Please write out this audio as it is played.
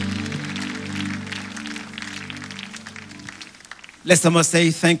Let someone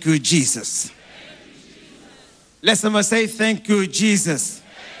say, thank you, Jesus. Let someone say, thank you, Jesus.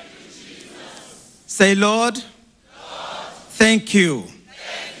 Say, Lord, thank you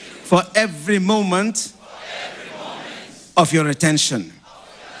for every moment of your attention.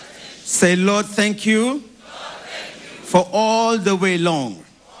 Say, Lord, thank you for all the way long.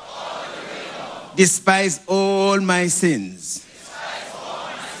 Despite all my sins,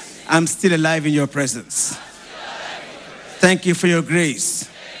 I'm still alive in your presence. Thank you for your grace.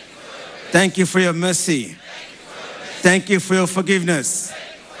 Thank you for your mercy. Thank you for your forgiveness.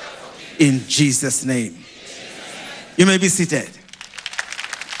 In Jesus' name. You may be seated.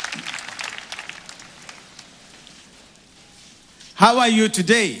 How are you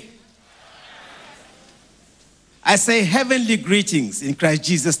today? I say heavenly greetings in Christ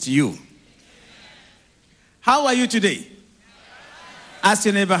Jesus to you. How are you today? Ask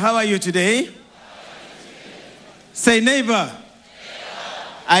your neighbor, how are you today? Say, neighbor,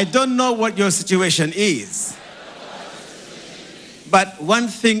 I don't know what your situation is, but one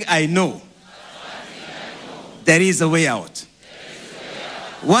thing I know, there is a way out.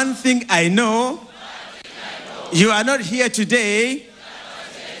 One thing I know, you are not here today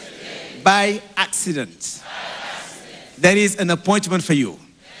by accident. There is an appointment for you.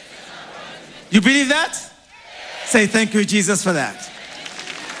 You believe that? Say thank you, Jesus, for that.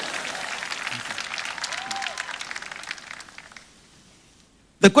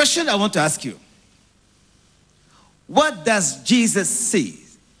 The question I want to ask you, what does Jesus see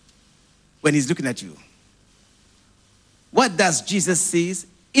when he's looking at you? What does Jesus see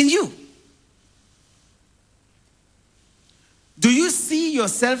in you? Do you see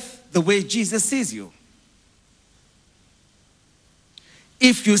yourself the way Jesus sees you?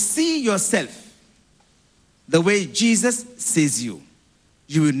 If you see yourself the way Jesus sees you,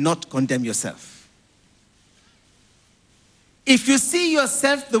 you will not condemn yourself. If you see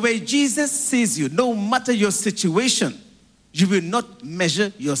yourself the way Jesus sees you, no matter your situation, you will not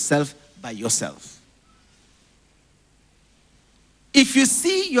measure yourself by yourself. If you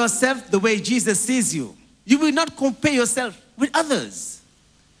see yourself the way Jesus sees you, you will not compare yourself with others.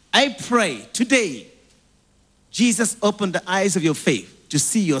 I pray today, Jesus opened the eyes of your faith to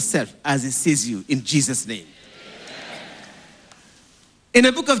see yourself as he sees you in Jesus' name. In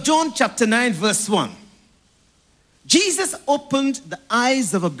the book of John chapter 9 verse 1, Jesus opened the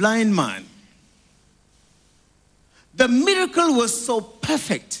eyes of a blind man. The miracle was so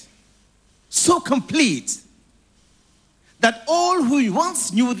perfect, so complete, that all who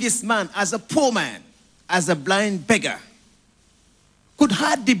once knew this man as a poor man, as a blind beggar, could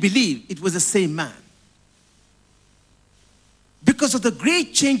hardly believe it was the same man, because of the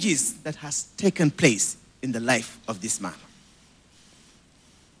great changes that has taken place in the life of this man.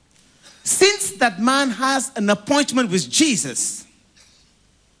 Since that man has an appointment with Jesus,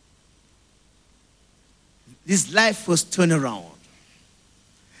 his life was turned around.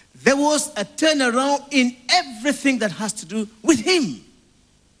 There was a turnaround in everything that has to do with him.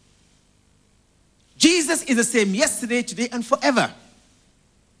 Jesus is the same yesterday, today, and forever.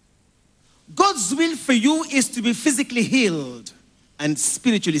 God's will for you is to be physically healed and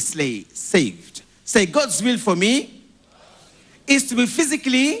spiritually saved. Say, God's will for me is to be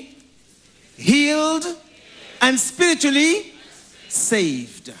physically healed and spiritually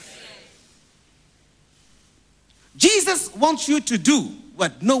saved. Jesus wants you to do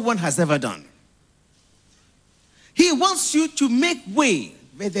what no one has ever done. He wants you to make way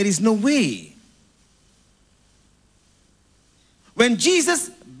where there is no way. When Jesus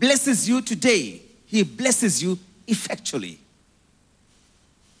blesses you today, he blesses you effectually.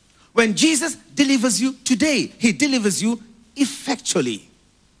 When Jesus delivers you today, he delivers you effectually.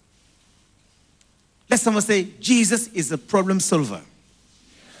 Let someone say, Jesus is a problem solver.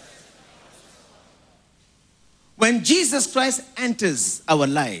 When Jesus Christ enters our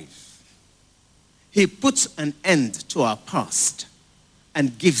life, he puts an end to our past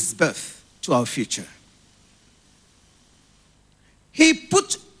and gives birth to our future. He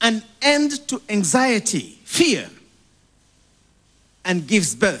put an end to anxiety, fear, and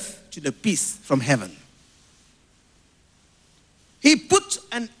gives birth to the peace from heaven. He put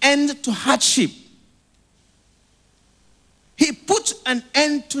an end to hardship. He put an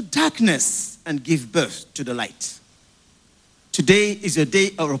end to darkness and gave birth to the light. Today is your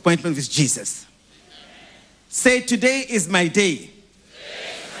day of appointment with Jesus. Say, today is my day.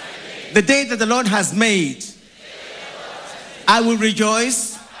 The day that the Lord has made. I will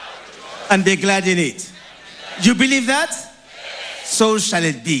rejoice and be glad in it. You believe that? So shall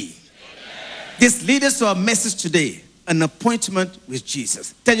it be. This leads us to our message today, an appointment with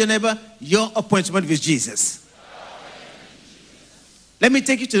Jesus. Tell your neighbor, your appointment with Jesus. Let me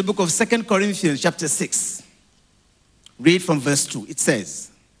take you to the book of 2 Corinthians chapter 6. Read from verse 2. It says,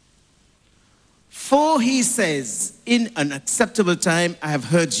 "For he says, in an acceptable time I have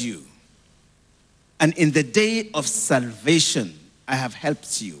heard you, and in the day of salvation I have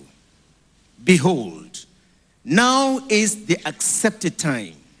helped you. Behold, now is the accepted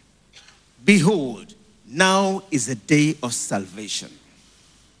time. Behold, now is the day of salvation."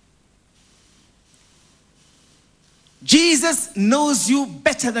 Jesus knows you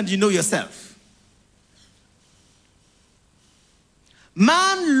better than you know yourself.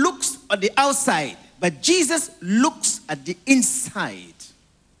 Man looks at the outside, but Jesus looks at the inside.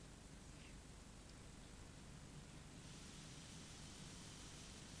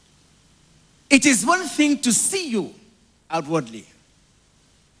 It is one thing to see you outwardly.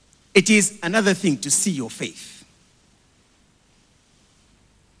 It is another thing to see your faith.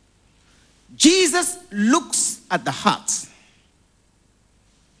 Jesus looks at the heart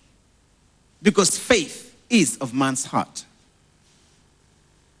because faith is of man's heart.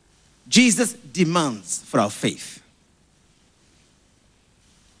 Jesus demands for our faith.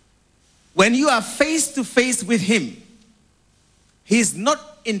 When you are face to face with him, he is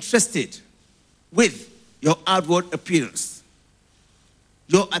not interested with your outward appearance,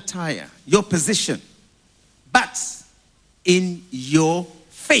 your attire, your position, but in your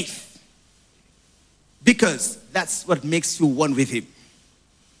faith. Because that's what makes you one with him.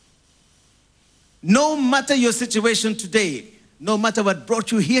 No matter your situation today, no matter what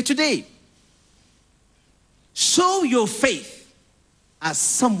brought you here today, show your faith as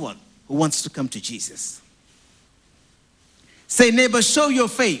someone who wants to come to Jesus. Say, neighbor, show your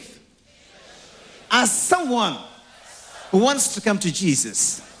faith as someone who wants to come to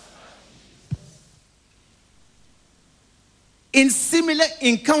Jesus. In similar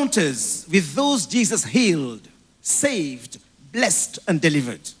encounters with those Jesus healed, saved, blessed, and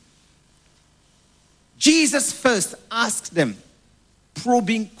delivered, Jesus first asked them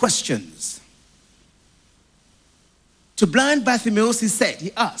probing questions. To blind Bartimaeus,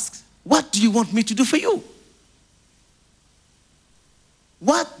 he asked, "What do you want me to do for you?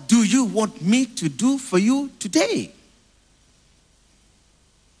 What do you want me to do for you today?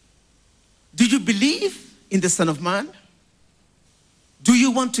 Do you believe in the Son of Man? Do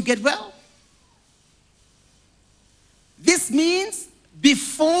you want to get well?" This means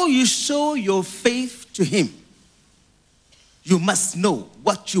before you show your faith to him, you must know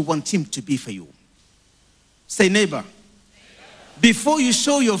what you want him to be for you. Say, neighbor, before you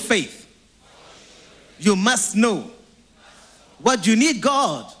show your faith, you must know what you need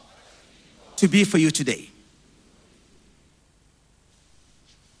God to be for you today.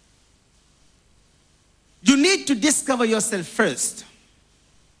 You need to discover yourself first.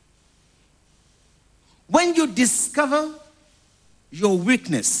 When you discover your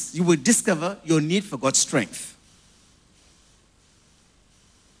weakness, you will discover your need for God's strength.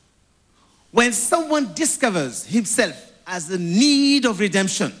 When someone discovers himself as a need of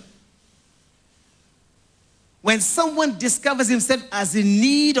redemption, when someone discovers himself as in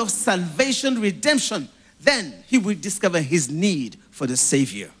need of salvation, redemption, then he will discover his need for the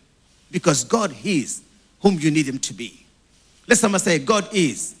Savior. Because God is whom you need him to be. Let someone say, God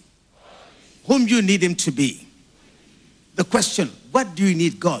is whom you need him to be. The question, what do you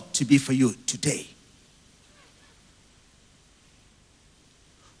need God to be for you today?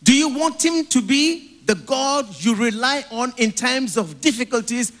 Do you want him to be the God you rely on in times of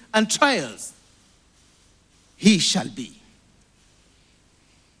difficulties and trials? He shall be.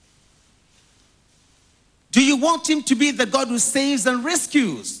 Do you want him to be the God who saves and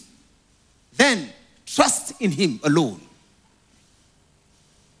rescues? Then trust in him alone.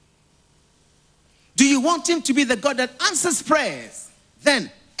 Do you want him to be the God that answers prayers?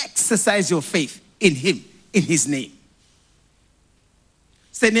 Then exercise your faith in him, in his name.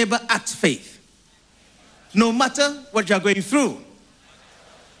 Say, neighbor, act faith. No matter what you're going through,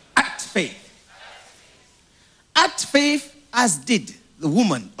 act faith. Act faith as did the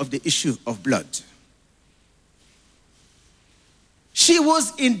woman of the issue of blood. She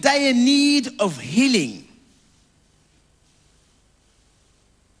was in dire need of healing.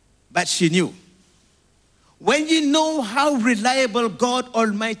 But she knew. When you know how reliable God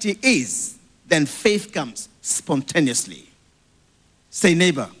Almighty is, then faith comes spontaneously. Say,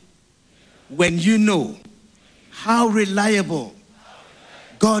 neighbor, when you know how reliable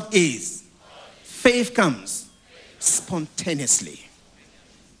God is, faith comes spontaneously.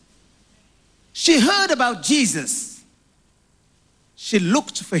 She heard about Jesus. She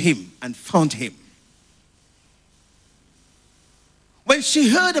looked for him and found him. When she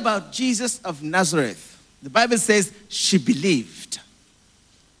heard about Jesus of Nazareth, the Bible says she believed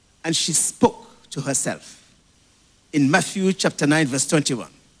and she spoke to herself. In Matthew chapter 9, verse 21,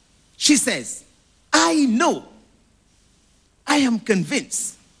 she says, I know, I am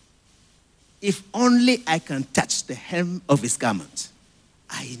convinced, if only I can touch the hem of his garment,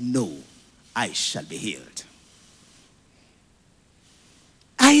 I know I shall be healed.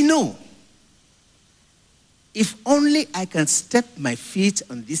 I know, if only I can step my feet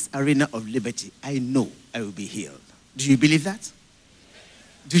on this arena of liberty, I know I will be healed. Do you believe that?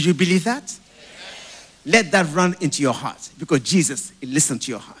 Do you believe that? Let that run into your heart, because Jesus will listen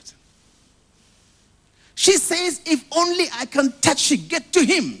to your heart. She says, if only I can touch it, get to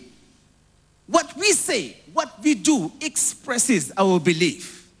him. What we say, what we do expresses our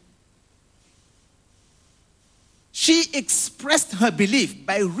belief. She expressed her belief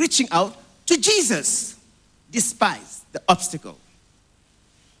by reaching out to Jesus, despite the obstacle.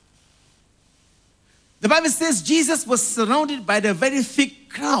 The Bible says Jesus was surrounded by the very thick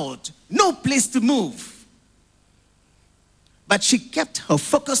crowd, no place to move. But she kept her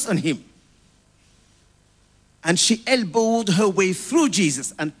focus on him. And she elbowed her way through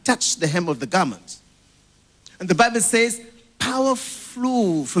Jesus and touched the hem of the garment. And the Bible says, power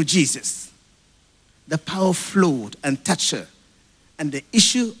flew through Jesus. The power flowed and touched her. And the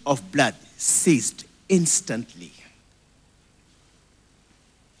issue of blood ceased instantly.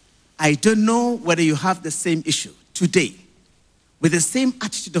 I don't know whether you have the same issue today. With the same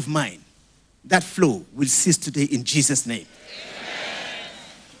attitude of mind, that flow will cease today in Jesus' name.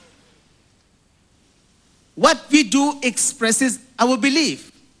 What we do expresses our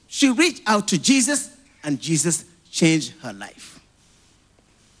belief. She reached out to Jesus, and Jesus changed her life.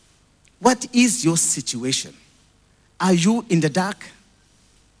 What is your situation? Are you in the dark?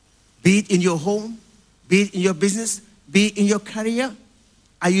 Be it in your home, be it in your business, be it in your career.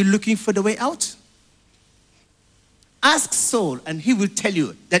 Are you looking for the way out? Ask Saul, and he will tell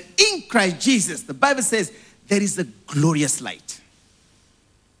you that in Christ Jesus, the Bible says, there is a glorious light.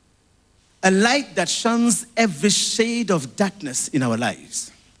 A light that shuns every shade of darkness in our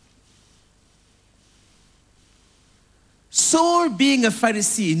lives. Saul, being a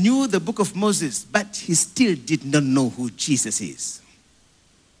Pharisee, knew the book of Moses, but he still did not know who Jesus is.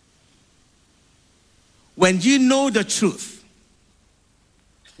 When you know the truth,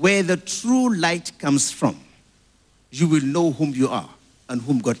 where the true light comes from, you will know whom you are and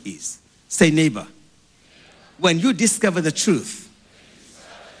whom God is. Say, neighbor, when you discover the truth,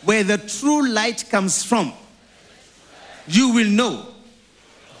 where the true light comes from, you will know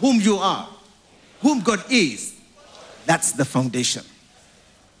whom you are, whom God is. That's the foundation.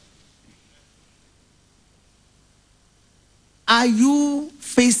 Are you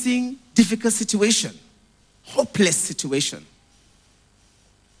facing difficult situation, hopeless situation?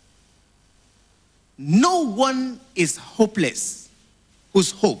 No one is hopeless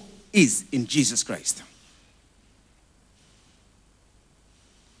whose hope is in Jesus Christ.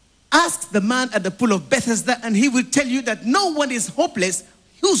 Ask the man at the pool of Bethesda, and he will tell you that no one is hopeless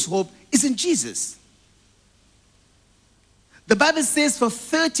whose hope is in Jesus. The Bible says for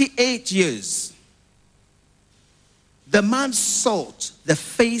 38 years, the man sought the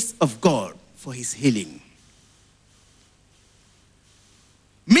face of God for his healing.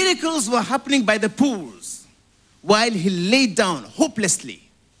 Miracles were happening by the pools while he lay down hopelessly.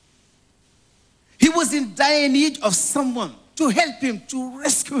 He was in dire need of someone to help him, to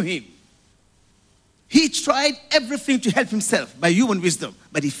rescue him. He tried everything to help himself by human wisdom,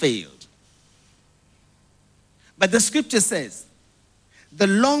 but he failed. But the scripture says, the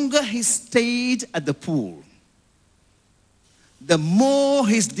longer he stayed at the pool, the more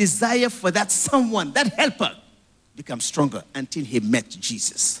his desire for that someone, that helper, becomes stronger until he met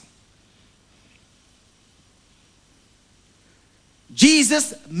Jesus.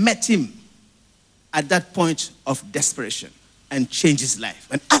 Jesus met him at that point of desperation and changed his life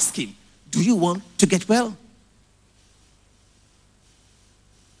and asked him, do you want to get well?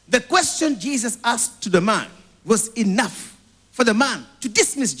 The question Jesus asked to the man was enough for the man to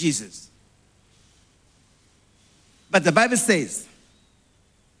dismiss Jesus. But the Bible says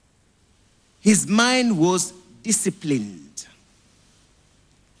his mind was disciplined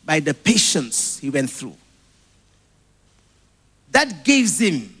by the patience he went through. That gives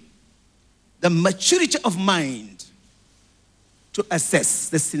him the maturity of mind to assess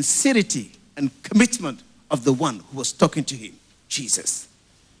the sincerity and commitment of the one who was talking to him, Jesus.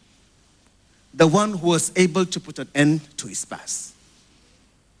 The one who was able to put an end to his past.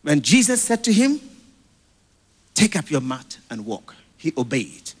 When Jesus said to him, take up your mat and walk, he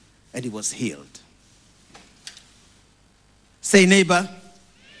obeyed and he was healed. Say, neighbor,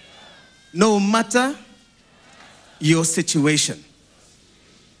 no matter your situation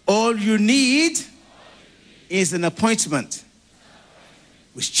All you need is an appointment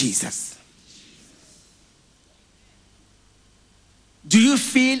with Jesus. Do you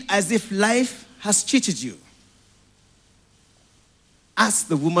feel as if life has cheated you? Ask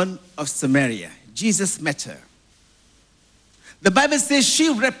the woman of Samaria. Jesus met her. The Bible says she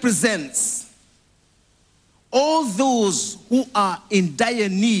represents all those who are in dire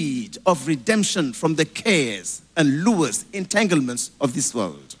need of redemption from the cares and lures, entanglements of this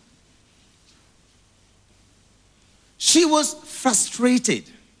world. She was frustrated,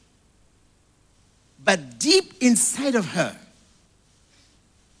 but deep inside of her,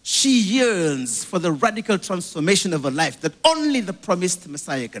 she yearns for the radical transformation of her life that only the promised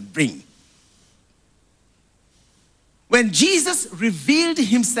Messiah can bring. When Jesus revealed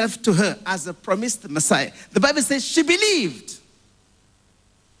himself to her as a promised Messiah, the Bible says she believed.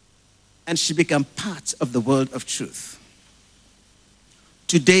 And she became part of the world of truth.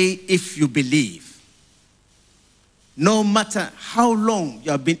 Today, if you believe, no matter how long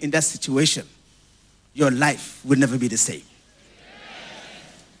you have been in that situation, your life will never be the same.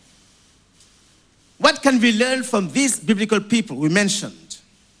 What can we learn from these biblical people we mentioned?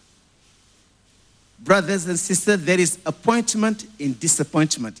 Brothers and sisters, there is appointment in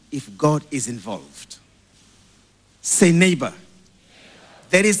disappointment if God is involved. Say, neighbor,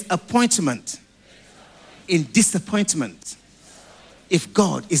 there is appointment in disappointment if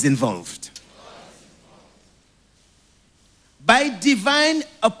God is involved. By divine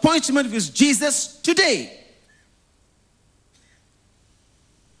appointment with Jesus today,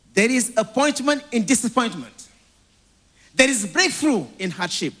 there is appointment in disappointment. There is breakthrough in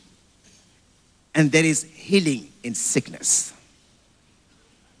hardship. And there is healing in sickness.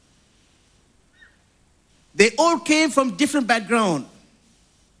 They all came from different backgrounds.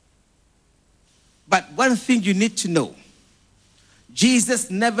 But one thing you need to know, Jesus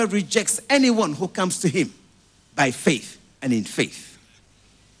never rejects anyone who comes to him by faith and in faith.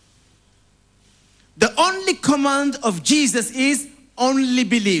 The only command of Jesus is only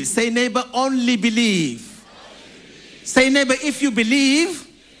believe. Say, neighbor, only believe. Say, neighbor, if you believe,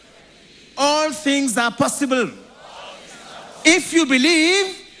 all things are possible. If you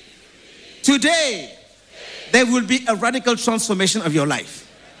believe, today, there will be a radical transformation of your life.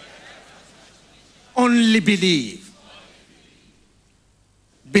 Only believe.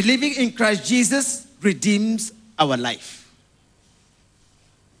 Believing in Christ Jesus redeems our life.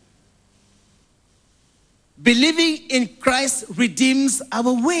 Believing in Christ redeems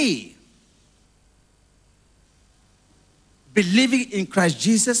our way. Believing in Christ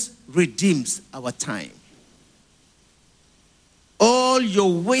Jesus redeems our time. All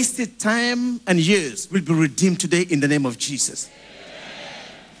your wasted time and years will be redeemed today in the name of Jesus. Amen.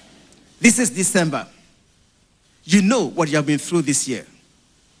 This is December. You know what you have been through this year.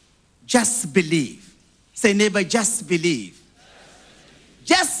 Just believe. Say, neighbor, just believe.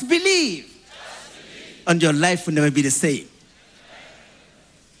 Just believe. And your life will never be the same.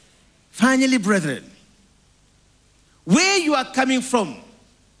 Finally, brethren, where you are coming from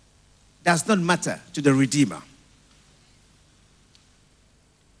does not matter to the Redeemer.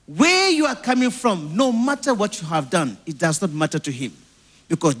 Where you are coming from, no matter what you have done, it does not matter to him.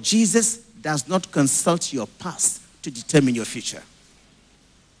 Because Jesus does not consult your past to determine your future.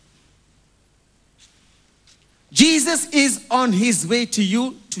 Jesus is on his way to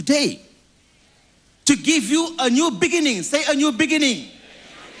you today to give you a new beginning. Say, a new beginning.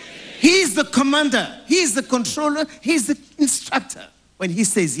 He is the commander. He is the controller. He is the instructor. When he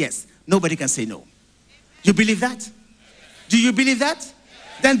says yes, nobody can say no. You believe that? Do you believe that?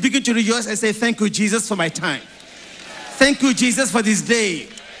 Then begin to rejoice and say, thank you, Jesus, for my time. Thank you, Jesus, for this day.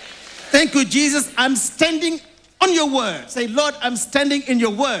 Thank you, Jesus. I'm standing on your word. Say, Lord, I'm standing in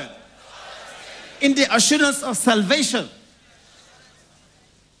your word. In the assurance of salvation.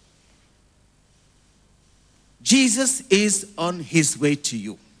 Jesus is on his way to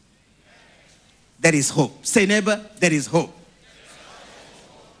you. There is hope. Say, neighbor, there is hope.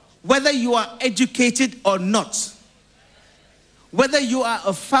 Whether you are educated or not, whether you are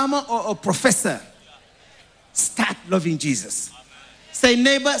a farmer or a professor, start loving Jesus. Say,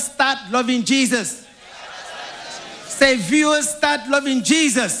 neighbor, start loving Jesus. Say, viewers, start loving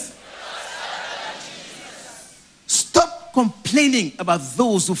Jesus. Stop complaining about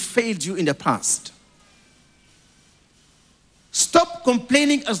those who failed you in the past. Stop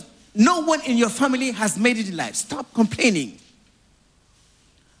complaining as no one in your family has made it in life. Stop complaining.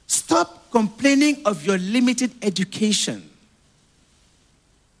 Stop complaining of your limited education.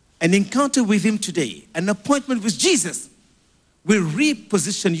 An encounter with him today, an appointment with Jesus, will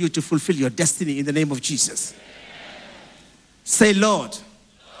reposition you to fulfill your destiny in the name of Jesus. Say, Lord,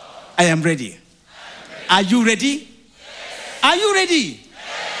 I am ready. Are you ready? Are you ready?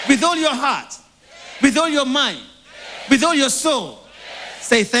 With all your heart, with all your mind, with all your soul.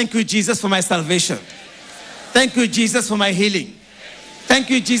 Say, thank you, Jesus, for my salvation. Thank you, Jesus, for my healing. Thank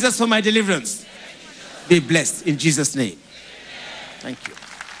you, Jesus, for my deliverance. Be blessed in Jesus' name. Thank you.